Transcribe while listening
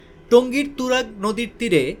টঙ্গীর তুরাগ নদীর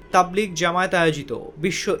তীরে তাবলিগ জামায়াত আয়োজিত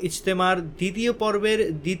বিশ্ব ইজতেমার দ্বিতীয় পর্বের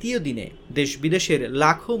দ্বিতীয় দিনে দেশ বিদেশের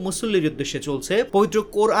লাখো মুসল্লির উদ্দেশ্যে চলছে পবিত্র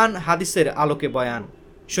কোরআন হাদিসের আলোকে বয়ান।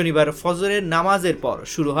 শনিবার ফজরের নামাজের পর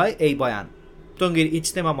শুরু হয় এই বয়ান। টঙ্গীর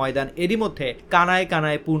ইজতেমা ময়দান এরই মধ্যে কানায়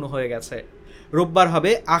কানায় পূর্ণ হয়ে গেছে। রোববার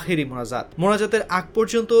হবে আখেরি মোনাজাতের আগ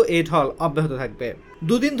পর্যন্ত এই ঢল অব্যাহত থাকবে।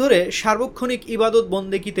 দুদিন ধরে সার্বক্ষণিক ইবাদত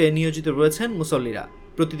বন্দেগীতে নিয়োজিত রয়েছেন মুসল্লিরা।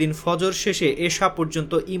 প্রতিদিন ফজর শেষে এশা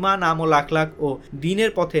পর্যন্ত ঈমান, আমল, আখলাক ও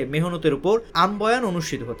দ্বীনের পথে মেহনতের উপর আমবয়ান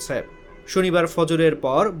অনুষ্ঠিত হচ্ছে। শনিবার ফজরের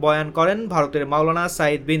পর বয়ান করেন ভারতের মাওলানা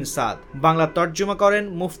সাইদ বিন সাদ, বাংলা তর্জমা করেন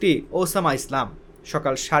মুফতি ওসামা ইসলাম।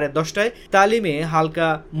 সকাল 10:30টায় তালিমে হালকা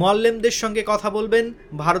মুআল্লিমদের সঙ্গে কথা বলবেন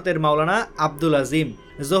ভারতের মাওলানা আব্দুল আজিম।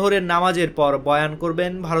 জোহরের নামাজের পর বয়ান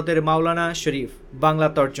করবেন ভারতের মাওলানা শরীফ, বাংলা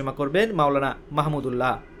তর্জমা করবেন মাওলানা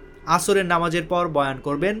মাহমুদুল্লাহ। আসরের নামাজের পর বয়ান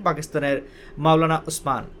করবেন পাকিস্তানের মাওলানা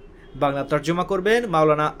ওসমান, বাংলা তর্জমা করবেন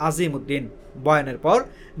মাওলানা আজিম উদ্দিন। বয়ানের পর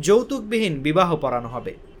যৌতুকবিহীন বিবাহ পড়ানো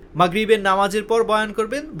হবে। মাগরিবের নামাজের পর বয়ান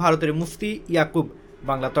করবেন ভারতের মুফতি ইয়াকুব,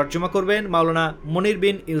 বাংলা তর্জমা করবেন মাওলানা মনির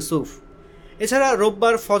বিন ইউসুফ। এছাড়া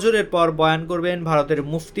রোববার ফজরের পর বয়ান করবেন ভারতের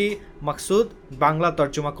মুফতি মাকসুদ, বাংলা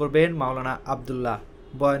তর্জমা করবেন মাওলানা আবদুল্লাহ।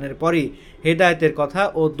 বয়ানের পরই হেদায়েতের কথা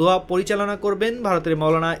ও দোয়া পরিচালনা করবেন ভারতের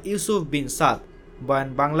মাওলানা ইউসুফ বিন সাদ। বয়ান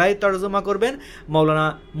বাংলায় তর্জমা করবেন মাওলানা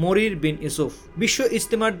মনির বিন ইউসুফ। বিশ্ব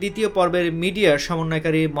ইজতেমার দ্বিতীয় পর্বের মিডিয়ার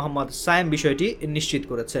সমন্বয়কারী মোহাম্মদ সায়েম বিষয়টি নিশ্চিত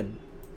করেছেন।